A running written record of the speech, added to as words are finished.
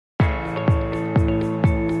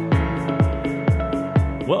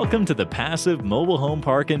Welcome to the Passive Mobile Home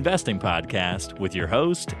Park Investing Podcast with your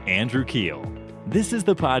host, Andrew Keel. This is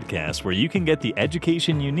the podcast where you can get the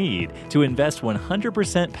education you need to invest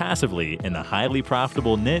 100% passively in the highly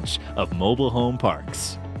profitable niche of mobile home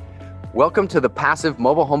parks. Welcome to the Passive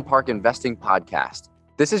Mobile Home Park Investing Podcast.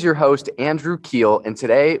 This is your host, Andrew Keel, and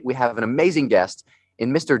today we have an amazing guest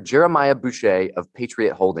in Mr. Jeremiah Boucher of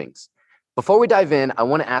Patriot Holdings. Before we dive in, I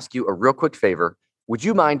want to ask you a real quick favor. Would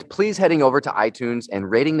you mind please heading over to iTunes and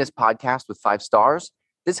rating this podcast with 5 stars?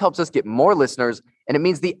 This helps us get more listeners, and it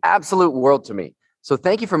means the absolute world to me. So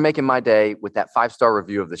thank you for making my day with that 5-star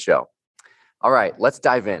review of the show. All right, let's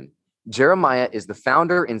dive in. Jeremiah is the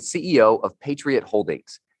founder and CEO of Patriot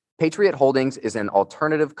Holdings. Patriot Holdings is an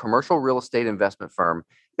alternative commercial real estate investment firm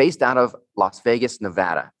based out of Las Vegas,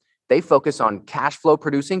 Nevada. They focus on cash flow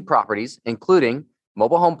producing properties, including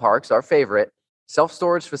mobile home parks, our favorite,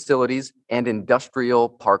 self-storage facilities, and industrial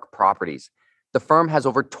park properties. The firm has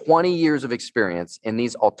over 20 years of experience in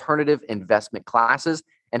these alternative investment classes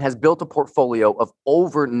and has built a portfolio of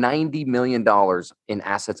over $90 million in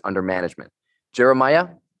assets under management. Jeremiah,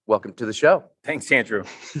 welcome to the show. Thanks, Andrew.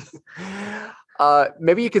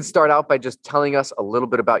 Maybe you could start out by just telling us a little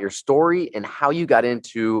bit about your story and how you got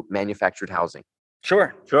into manufactured housing.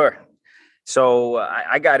 Sure. So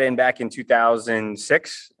I got in back in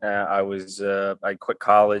 2006. I quit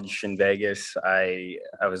college in Vegas. I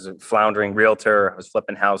was a floundering realtor. I was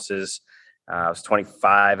flipping houses. I was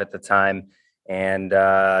 25 at the time, and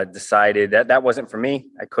decided that wasn't for me.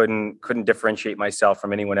 I couldn't differentiate myself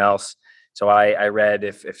from anyone else. So I read,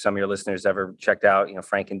 if some of your listeners ever checked out,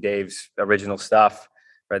 Frank and Dave's original stuff,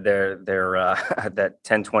 read their that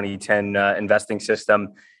 10-20-10 investing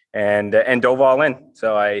system, and dove all in.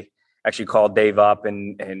 So I actually called Dave up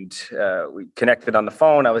and we connected on the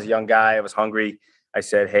phone. I was a young guy. I was hungry. I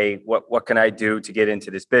said, hey, what can I do to get into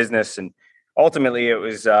this business? And ultimately it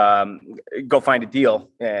was go find a deal.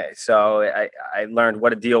 So I learned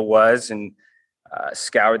what a deal was and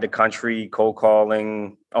scoured the country, cold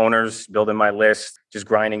calling owners, building my list, just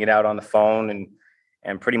grinding it out on the phone,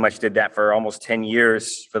 and pretty much did that for almost 10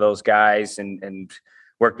 years for those guys, and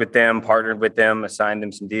worked with them, partnered with them, assigned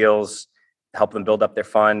them some deals, helped them build up their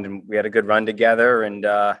fund. And we had a good run together, and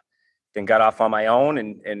then got off on my own,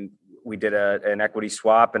 and we did an equity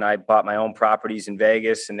swap, and I bought my own properties in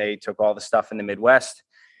Vegas, and they took all the stuff in the Midwest.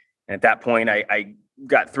 And at that point, I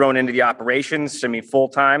got thrown into the operations, full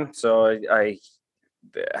time. So I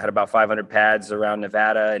had about 500 pads around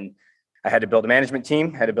Nevada, and I had to build a management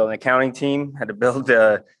team, had to build an accounting team, had to build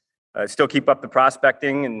still keep up the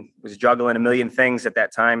prospecting, and was juggling a million things at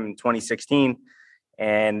that time in 2016.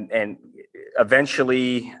 And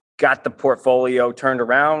eventually got the portfolio turned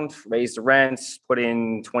around, raised the rents, put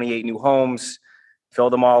in 28 new homes,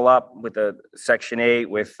 filled them all up with a Section 8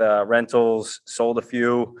 with rentals, sold a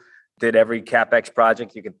few, did every CapEx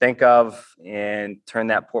project you could think of, and turned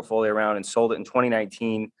that portfolio around and sold it in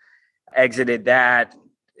 2019. Exited that,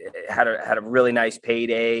 had a really nice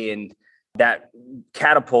payday, and that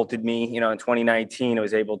catapulted me. In 2019, I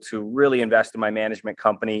was able to really invest in my management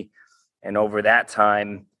company. And over that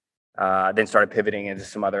time, then started pivoting into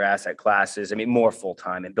some other asset classes. More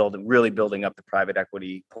full-time, and really building up the private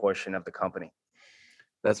equity portion of the company.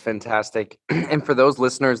 That's fantastic. And for those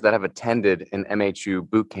listeners that have attended an MHU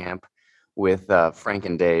boot camp with Frank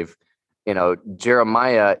and Dave,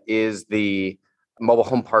 Jeremiah is the mobile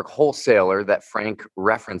home park wholesaler that Frank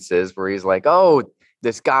references, where he's like, oh,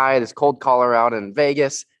 this cold caller out in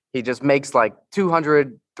Vegas, he just makes like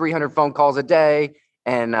 200, 300 phone calls a day.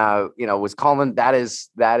 And was calling. That is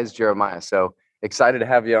Jeremiah. So excited to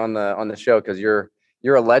have you on the show, because you're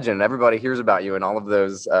a legend. Everybody hears about you in all of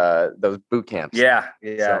those boot camps. Yeah.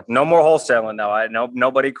 So. No more wholesaling though.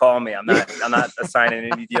 Nobody call me. I'm not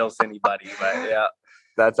assigning any deals to anybody. But yeah,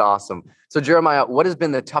 that's awesome. So Jeremiah, what has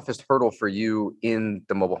been the toughest hurdle for you in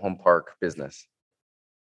the mobile home park business?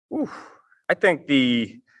 I think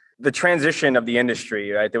the transition of the industry.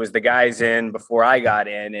 Right, there was the guys in before I got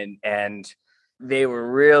in, and they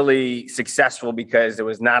were really successful because there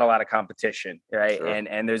was not a lot of competition, right? Sure.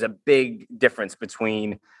 And there's a big difference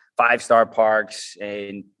between 5-star parks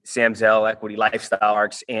and Sam Zell Equity Lifestyle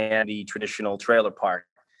Parks and the traditional trailer park.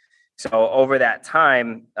 So over that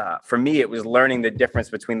time, for me, it was learning the difference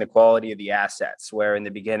between the quality of the assets, where in the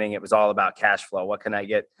beginning, it was all about cash flow. What can I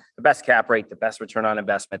get? The best cap rate, the best return on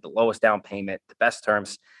investment, the lowest down payment, the best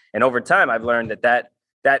terms. And over time, I've learned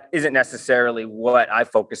that isn't necessarily what I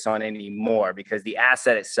focus on anymore, because the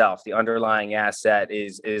asset itself, the underlying asset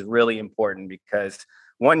is really important, because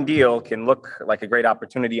one deal can look like a great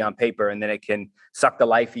opportunity on paper, and then it can suck the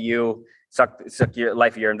life of you suck your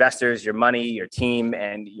life of your investors, your money, your team,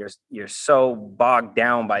 and you're so bogged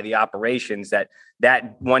down by the operations that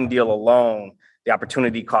one deal alone, the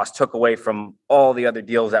opportunity cost took away from all the other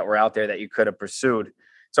deals that were out there that you could have pursued.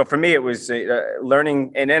 So for me, it was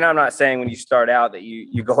learning. And then I'm not saying when you start out that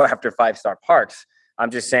you go after 5-star parks. I'm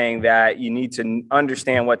just saying that you need to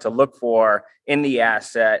understand what to look for in the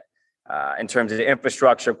asset in terms of the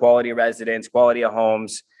infrastructure, quality of residence, quality of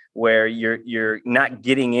homes, where you're not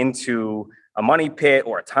getting into a money pit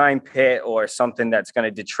or a time pit or something that's going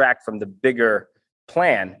to detract from the bigger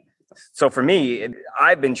plan. So for me,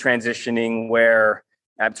 I've been transitioning where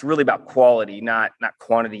it's really about quality, not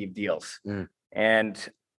quantity of deals. And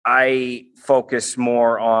I focus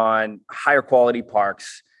more on higher quality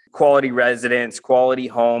parks, quality residents, quality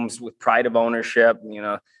homes with pride of ownership.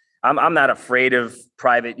 I'm not afraid of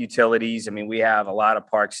private utilities. I mean, we have a lot of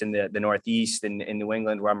parks in the Northeast and in New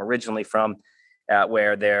England, where I'm originally from,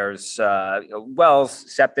 where there's wells,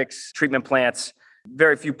 septics, treatment plants,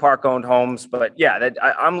 very few park-owned homes. But yeah,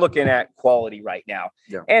 I'm looking at quality right now,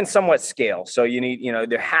 and somewhat scale. So you need,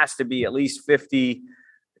 there has to be at least 50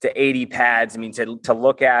 to 80 pads. I mean, to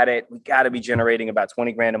look at it, we got to be generating about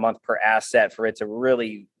 20 grand a month per asset for it to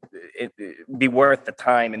really be worth the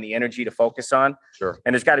time and the energy to focus on. Sure.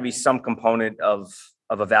 And there's got to be some component of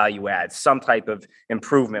a value add, some type of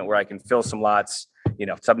improvement where I can fill some lots,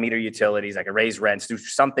 sub-meter utilities, I can raise rents, do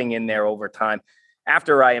something in there over time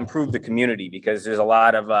after I improve the community, because there's a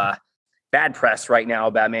lot of bad press right now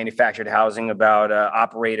about manufactured housing, about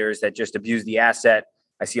operators that just abuse the asset.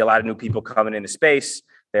 I see a lot of new people coming into space.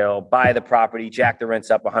 They'll buy the property, jack the rents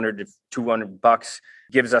up $100 to $200,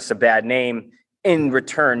 gives us a bad name. In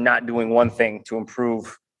return, not doing one thing to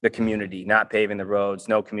improve the community, not paving the roads,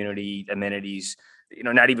 no community amenities,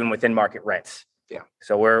 not even within market rents. Yeah.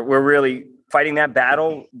 So we're really fighting that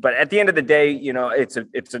battle. But at the end of the day, it's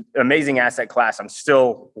an amazing asset class. I'm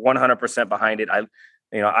still 100% behind it.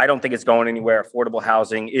 I don't think it's going anywhere. Affordable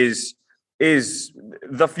housing is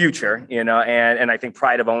the future, and I think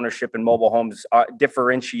pride of ownership and mobile homes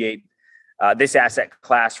differentiate this asset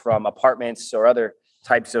class from apartments or other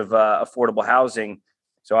types of affordable housing.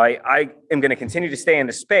 So I am going to continue to stay in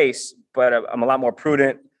the space, but I'm a lot more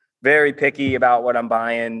prudent, very picky about what I'm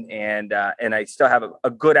buying, and I still have a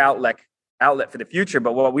good outlet for the future.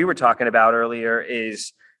 But what we were talking about earlier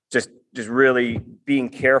is just really being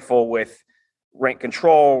careful with rent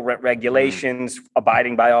control, rent regulations,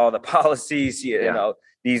 abiding by all the policies.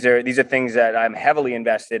 These are things that I'm heavily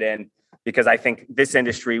invested in, because I think this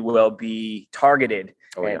industry will be targeted.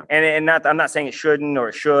 And I'm not saying it shouldn't or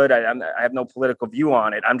it should. I have no political view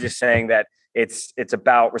on it. I'm just saying that it's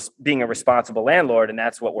about being a responsible landlord, and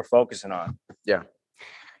that's what we're focusing on. Yeah.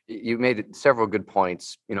 You made several good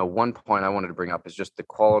points. One point I wanted to bring up is just the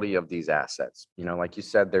quality of these assets. Like you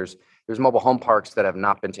said, there's mobile home parks that have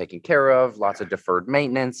not been taken care of, lots of deferred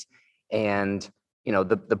maintenance. And,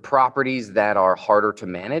 the properties that are harder to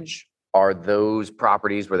manage are those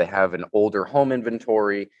properties where they have an older home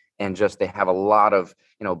inventory and just they have a lot of,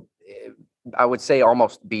 I would say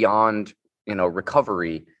almost beyond,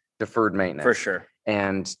 recovery deferred maintenance. For sure.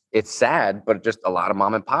 And it's sad, but just a lot of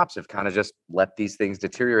mom and pops have kind of just let these things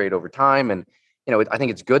deteriorate over time. And, I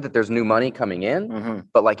think it's good that there's new money coming in.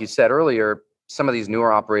 But like you said earlier, some of these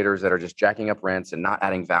newer operators that are just jacking up rents and not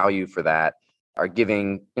adding value for that are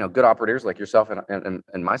giving, good operators like yourself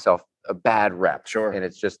and myself a bad rep. Sure. And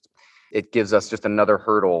it gives us just another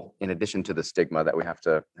hurdle in addition to the stigma that we have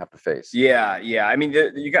to face. Yeah. I mean,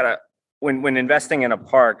 you gotta, when investing in a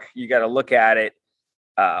park, you got to look at it.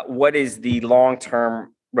 What is the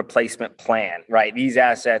long-term replacement plan, right? These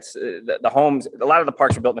assets, the homes, a lot of the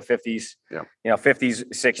parks were built in the 50s, 50s,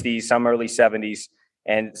 60s, some early 70s.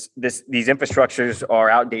 And these infrastructures are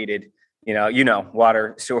outdated,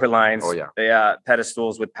 water, sewer lines,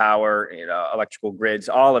 pedestals with power, electrical grids,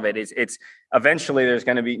 all of it. It's eventually there's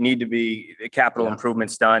going to need to be capital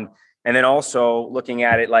improvements done. And then also looking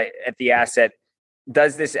at it like at the asset,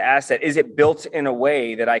 is it built in a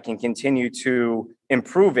way that I can continue to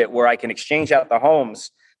improve it, where I can exchange out the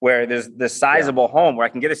homes, where there's the sizable home where I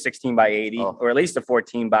can get a 16 by 80 or at least a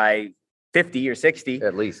 14 by 50 or 60,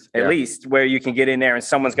 at least, where you can get in there and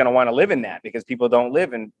someone's going to want to live in that, because people don't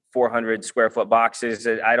live in 400 square foot boxes.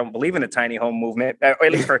 I don't believe in the tiny home movement, or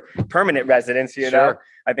at least for permanent residents.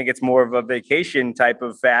 I think it's more of a vacation type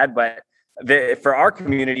of fad, but for our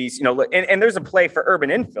communities, and there's a play for urban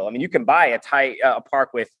infill. I mean, you can buy a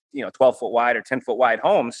park with 12 foot wide or 10 foot wide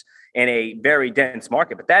homes in a very dense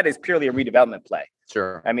market, but that is purely a redevelopment play.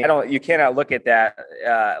 Sure. I mean, you cannot look at that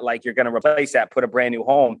like you're going to replace that, put a brand new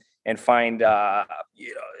home, and find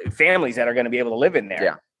families that are going to be able to live in there.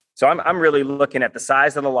 Yeah. So I'm really looking at the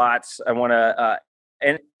size of the lots. I want to,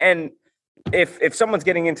 and if someone's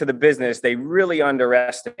getting into the business, they really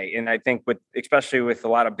underestimate. And I think especially with a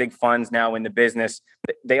lot of big funds now in the business,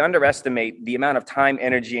 they underestimate the amount of time,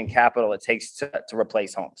 energy, and capital it takes to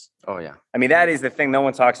replace homes. Oh yeah. I mean, that is the thing no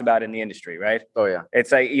one talks about in the industry, right? Oh yeah.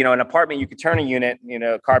 It's like, an apartment, you could turn a unit,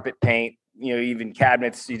 carpet, paint, even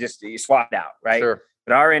cabinets, you swap it out, right? Sure.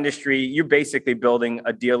 But our industry, you're basically building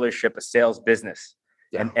a dealership, a sales business.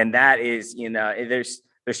 Yeah. And that is, there's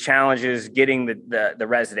challenges getting the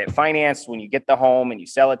resident financed when you get the home and you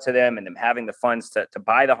sell it to them, and them having the funds to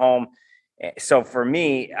buy the home. So for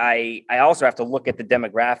me, I also have to look at the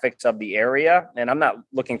demographics of the area, and I'm not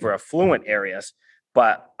looking for affluent areas,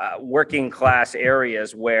 but working class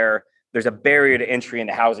areas where there's a barrier to entry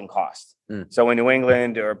into housing costs. So in New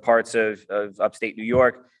England or parts of upstate New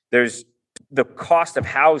York, there's the cost of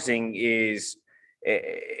housing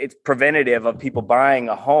it's preventative of people buying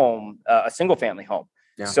a home, a single family home.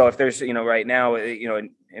 Yeah. So if there's, right now,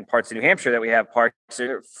 in parts of New Hampshire that we have parks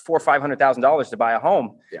 $400,000 or $500,000 to buy a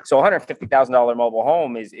home. Yeah. So $150,000 mobile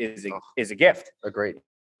home is a gift.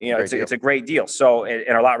 It's a great deal. So, and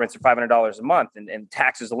our lot rents are $500 a month, and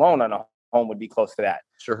taxes alone on a home would be close to that.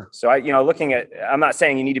 Sure. So I'm not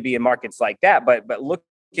saying you need to be in markets like that, but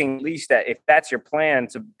looking at least at if that's your plan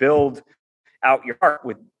to build out your park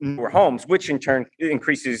with newer homes, which in turn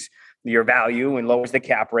increases your value and lowers the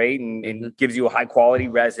cap rate and gives you a high quality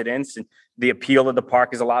residence, and the appeal of the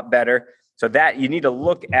park is a lot better. So that you need to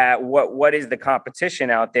look at what is the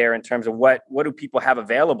competition out there in terms of what do people have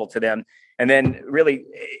available to them. And then really,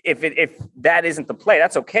 if that isn't the play,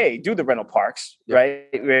 that's okay. Do the rental parks, right?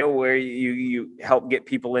 Where you help get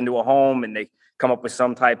people into a home and they come up with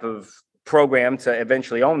some type of program to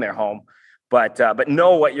eventually own their home. But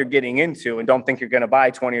know what you're getting into, and don't think you're going to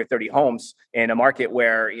buy 20 or 30 homes in a market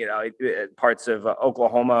where, parts of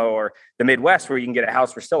Oklahoma or the Midwest where you can get a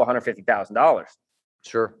house for still $150,000.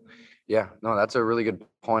 Sure. Yeah, no, that's a really good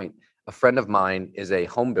point. A friend of mine is a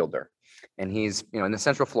home builder, and he's, in the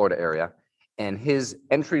Central Florida area, and his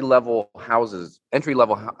entry-level homes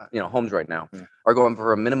right now are going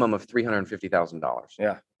for a minimum of $350,000.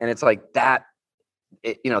 Yeah. And it's like that,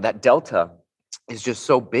 that delta is just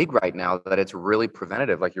so big right now that it's really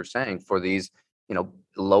preventative, like you're saying, for these,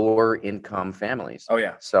 lower income families. Oh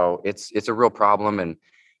yeah. So it's a real problem, and,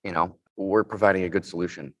 we're providing a good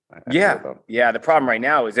solution. Yeah. The problem right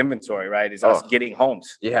now is inventory, right? Is us getting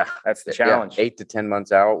homes. Yeah. That's the challenge. 8 to 10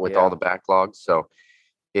 months out with all the backlogs. So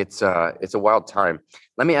it's a wild time.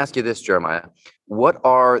 Let me ask you this, Jeremiah. What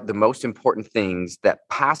are the most important things that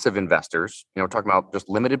passive investors, talking about just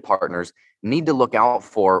limited partners, need to look out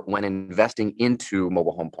for when investing into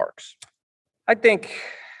mobile home parks? I think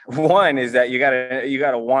one is that you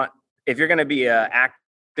gotta want, if you're going to be an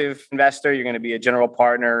active investor, you're going to be a general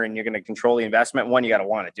partner, and you're going to control the investment. One, you got to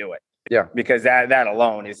want to do it. Yeah. Because that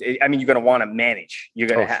alone you're going to want to manage. You're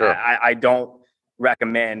going to. Sure. I don't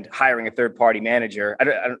recommend hiring a third party manager.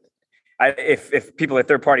 If people are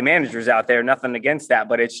third party managers out there, nothing against that,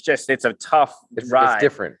 but it's a tough ride. It's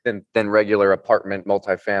different than regular apartment,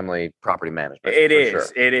 multifamily property management. It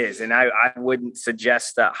is. And I wouldn't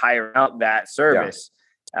suggest hiring out that service.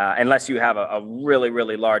 Unless you have a really,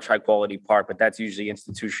 really large, high quality park, but that's usually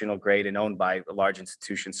institutional grade and owned by a large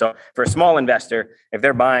institution. So for a small investor, if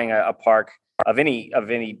they're buying a park of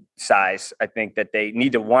any size, I think that they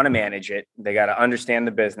need to want to manage it. They got to understand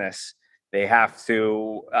the business. They have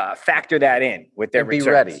to factor that in with their returns.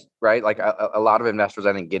 Be ready, right? Like a lot of investors,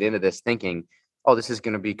 I think, get into this thinking, oh, this is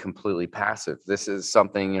going to be completely passive. This is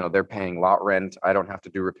something, they're paying lot rent. I don't have to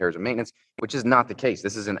do repairs and maintenance, which is not the case.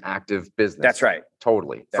 This is an active business. That's right.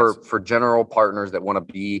 Totally. For general partners that want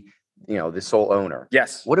to be, the sole owner.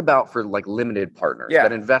 Yes. What about for like limited partners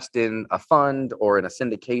that invest in a fund or in a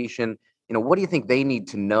syndication? What do you think they need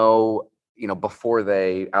to know, before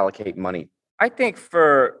they allocate money? I think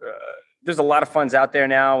there's a lot of funds out there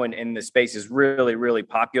now, and the space is really, really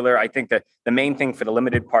popular. I think that the main thing for the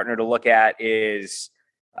limited partner to look at is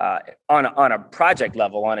on a project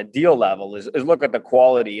level, on a deal level, is look at the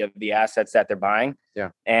quality of the assets that they're buying.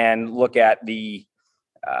 Yeah. And look at the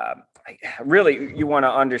really, you want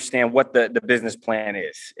to understand what the business plan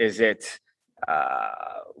is. Is it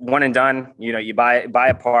one and done? You buy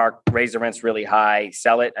a park, raise the rents really high,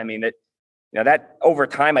 sell it. I mean, that over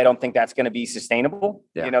time, I don't think that's going to be sustainable.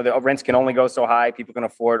 Yeah. The rents can only go so high. People can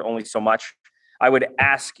afford only so much. I would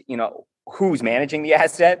ask, who's managing the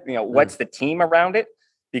asset? What's the team around it?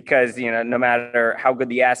 Because, no matter how good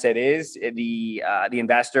the asset is, the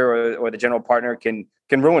investor or the general partner can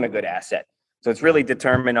ruin a good asset. So it's really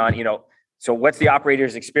determined on, so what's the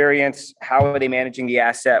operator's experience? How are they managing the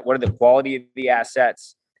asset? What are the quality of the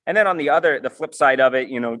assets? And then on the flip side of it,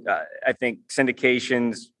 I think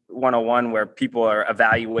syndications 101, where people are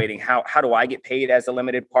evaluating how do I get paid as a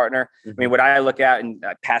limited partner? I mean, what I look at and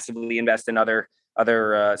passively invest in other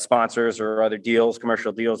sponsors or other deals,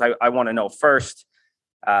 commercial deals. I want to know first,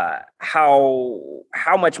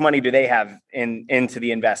 how much money do they have into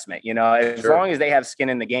the investment? As Sure. long as they have skin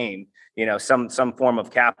in the game, some form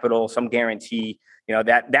of capital, some guarantee,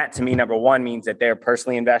 that to me, number one, means that they're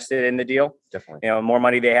personally invested in the deal. Definitely. The more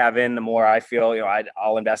money they have in, the more I feel,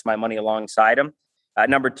 I'll invest my money alongside them.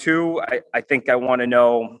 Number two, I think I want to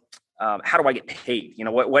know, how do I get paid?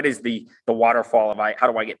 What is the waterfall of how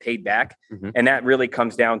do I get paid back? And that really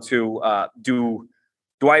comes down to,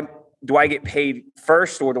 do I get paid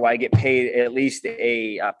first, or do I get paid at least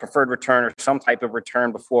a preferred return or some type of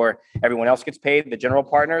return before everyone else gets paid, the general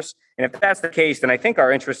partners? And if that's the case, then I think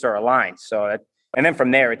our interests are aligned. And then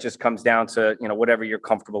from there, it just comes down to, whatever you're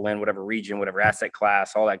comfortable in, whatever region, whatever asset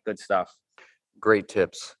class, all that good stuff. Great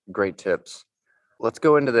tips. Great tips. Let's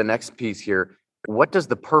go into the next piece here. What does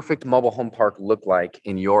the perfect mobile home park look like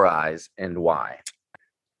in your eyes, and why?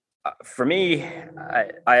 For me,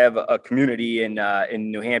 I have a community in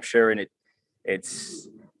New Hampshire, and it's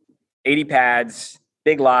 80 pads,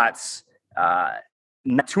 big lots,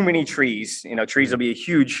 not too many trees. Trees will be a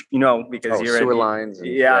huge, because you're sewer lines.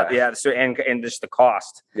 Yeah. So and just the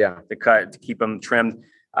cost. Yeah. To keep them trimmed.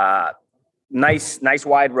 Nice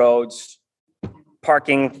wide roads,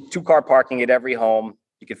 parking, 2-car parking at every home.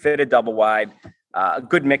 You can fit a double wide. A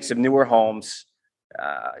good mix of newer homes.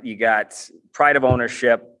 You got pride of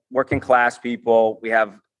ownership, working class people. We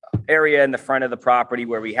have area in the front of the property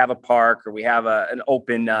where we have a park, or we have an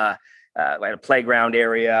open like a playground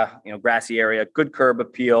area, grassy area, good curb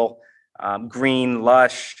appeal, green,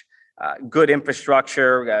 lush, good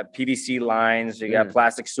infrastructure. We got PVC lines, you got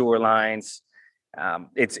plastic sewer lines.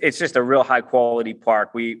 It's just a real high quality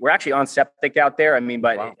park. We're actually on septic out there.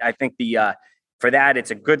 But wow. I think for that,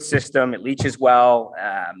 it's a good system. It leaches well.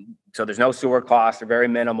 So there's no sewer costs. They're very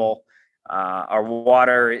minimal. Our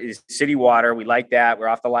water is city water. We like that. We're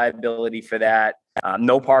off the liability for that.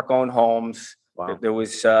 No park-owned homes. Wow. There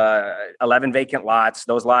was 11 vacant lots.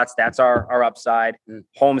 Those lots, that's our upside.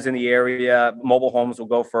 Homes in the area, mobile homes will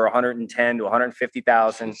go for 110 to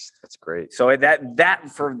 150,000. That's great. So that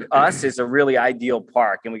for us is a really ideal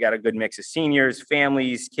park, and we got a good mix of seniors,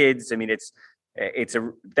 families, kids.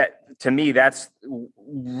 That to me, that's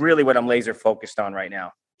really what I'm laser focused on right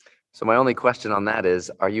now. So my only question on that is,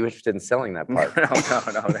 are you interested in selling that park? No.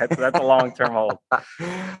 That's a long-term hold.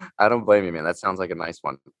 I don't blame you, man. That sounds like a nice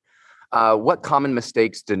one. What common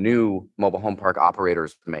mistakes do new mobile home park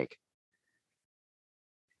operators make?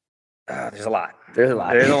 There's a lot. There's a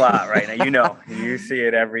lot right now. You see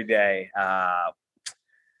it every day.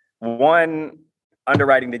 One,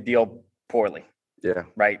 underwriting the deal poorly. Yeah.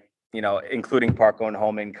 Right. Including park-owned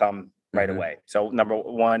home income right away. So number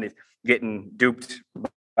one is getting duped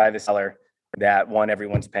by the seller that, one,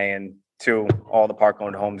 everyone's paying. 2, all the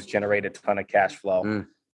park-owned homes generate a ton of cash flow.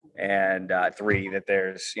 And 3, that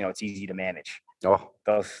there's, it's easy to manage. Oh,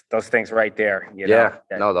 those things right there.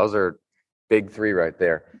 Those are big 3 right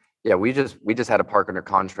there. Yeah. We just had a park under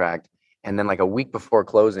contract, and then like a week before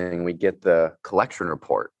closing, we get the collection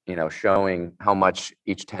report, showing how much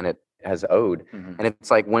each tenant has owed. And it's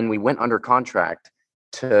like, when we went under contract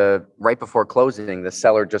to right before closing, the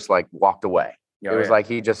seller just like walked away. It was like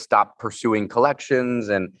he just stopped pursuing collections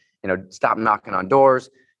and, stopped knocking on doors.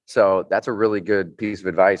 So that's a really good piece of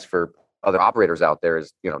advice for other operators out there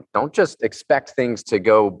is, don't just expect things to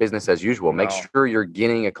go business as usual. Make sure you're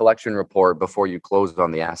getting a collection report before you close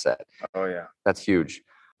on the asset. Oh, yeah. That's huge.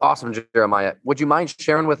 Awesome, Jeremiah. Would you mind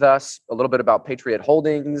sharing with us a little bit about Patriot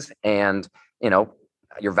Holdings and,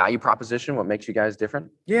 your value proposition, what makes you guys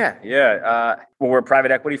different? Yeah. Well, we're a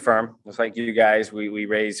private equity firm, just like you guys. We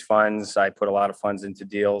raise funds. I put a lot of funds into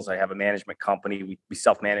deals. I have a management company. We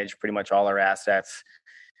self-manage pretty much all our assets.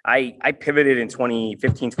 I pivoted in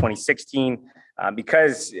 2015, 2016,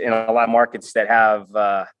 because in a lot of markets that have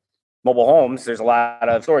mobile homes, there's a lot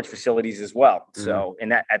of storage facilities as well. So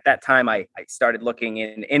at that time, I started looking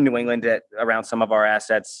in New England around some of our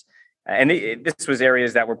assets. And this was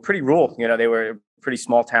areas that were pretty rural. They were pretty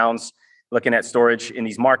small towns, looking at storage in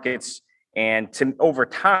these markets. And over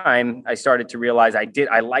time, I started to realize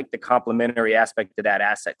I liked the complementary aspect to that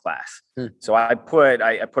asset class. So I put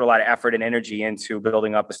a lot of effort and energy into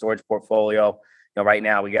building up a storage portfolio. Right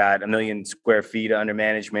now we got 1 million square feet under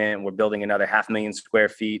management. We're building another 500,000 square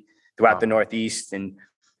feet throughout the Northeast. And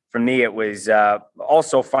for me, it was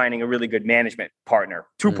also finding a really good management partner,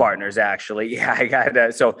 two partners, actually. Yeah, I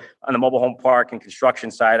got so on the mobile home park and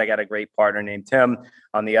construction side, I got a great partner named Tim.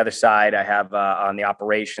 On the other side, I have on the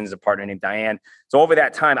operations, a partner named Diane. So over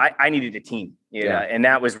that time, I needed a team, and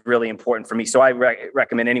that was really important for me. So I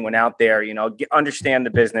recommend anyone out there, understand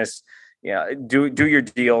the business. Do your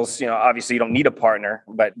deals. Obviously you don't need a partner,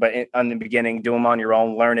 but in the beginning, do them on your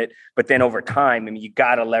own, learn it. But then over time, you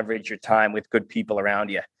got to leverage your time with good people around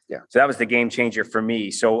you. Yeah. So that was the game changer for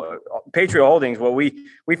me. So Patriot Holdings, what we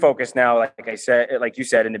focus now, like I said, like you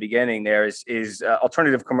said in the beginning, there is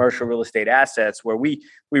alternative commercial real estate assets where we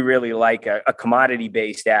really like a commodity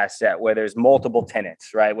based asset where there's multiple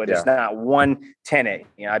tenants, right? Where there's not one tenant.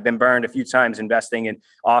 I've been burned a few times investing in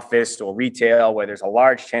office or retail where there's a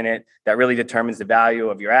large tenant that really determines the value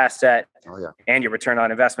of your asset. And your return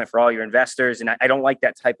on investment for all your investors. And I don't like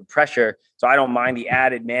that type of pressure. So I don't mind the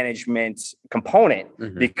added management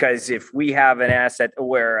component because if we have an asset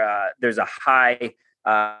where there's a high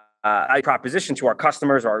proposition to our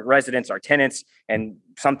customers, our residents, our tenants, and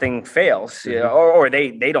something fails, or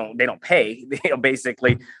they don't pay,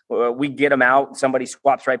 basically we get them out, somebody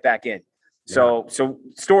swaps right back in. So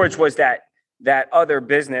storage was that other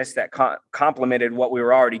business that complemented what we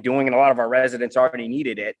were already doing. And a lot of our residents already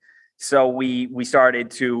needed it. So we started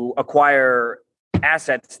to acquire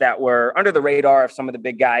assets that were under the radar of some of the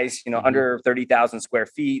big guys, under 30,000 square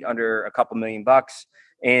feet, under a couple $1 million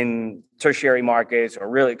in tertiary markets or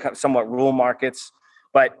really somewhat rural markets.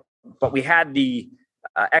 But we had the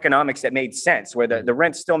economics that made sense, where the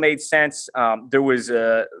rent still made sense. There was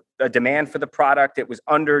a demand for the product. It was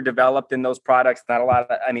underdeveloped in those products.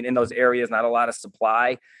 In those areas, not a lot of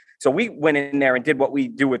supply. So we went in there and did what we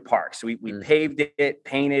do with parks. We paved it,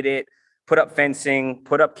 painted it, put up fencing,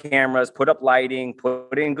 put up cameras, put up lighting,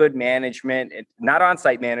 put in good management, and not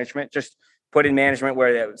on-site management, just put in management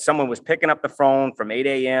where someone was picking up the phone from 8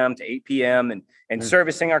 a.m. to 8 p.m. and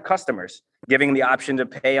servicing our customers, giving the option to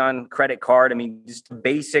pay on credit card. Just the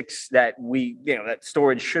basics that that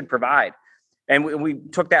storage should provide. And we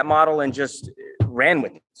took that model and just ran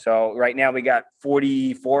with it. So right now we got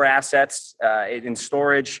 44 assets in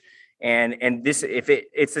storage, and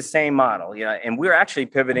it's the same model, And we're actually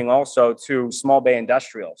pivoting also to small bay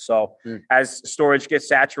industrial. So as storage gets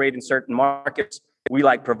saturated in certain markets, we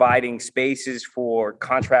like providing spaces for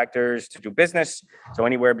contractors to do business. So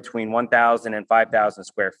anywhere between 1,000 and 5,000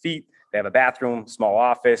 square feet, they have a bathroom, small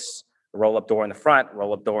office, a roll-up door in the front,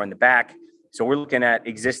 roll-up door in the back. So we're looking at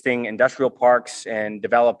existing industrial parks and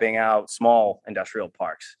developing out small industrial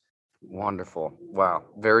parks. Wonderful. Wow.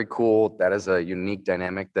 Very cool. That is a unique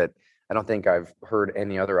dynamic that I don't think I've heard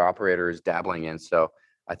any other operators dabbling in. So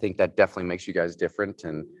I think that definitely makes you guys different,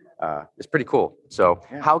 and it's pretty cool. So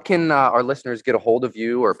how can our listeners get a hold of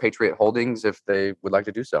you or Patriot Holdings if they would like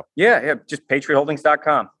to do so? Yeah. Just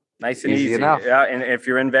patriotholdings.com. Nice and easy. Enough. Yeah, and if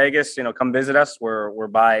you're in Vegas, come visit us. We're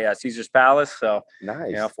by Caesar's Palace, so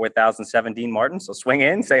nice. 4017 Martin. So swing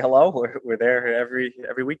in, say hello. We're there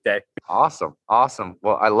every weekday. Awesome.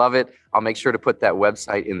 Well, I love it. I'll make sure to put that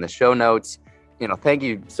website in the show notes. Thank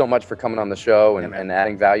you so much for coming on the show and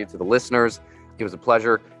adding value to the listeners. It was a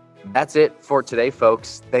pleasure. That's it for today,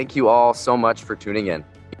 folks. Thank you all so much for tuning in.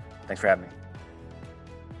 Thanks for having me.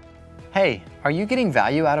 Hey, are you getting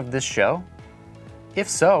value out of this show? If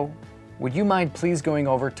so, would you mind please going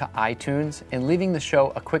over to iTunes and leaving the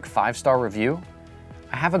show a quick 5-star review?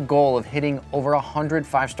 I have a goal of hitting over 100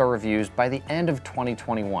 5-star reviews by the end of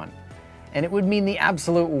 2021, and it would mean the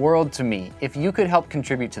absolute world to me if you could help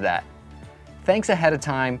contribute to that. Thanks ahead of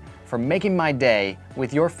time for making my day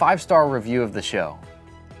with your 5-star review of the show.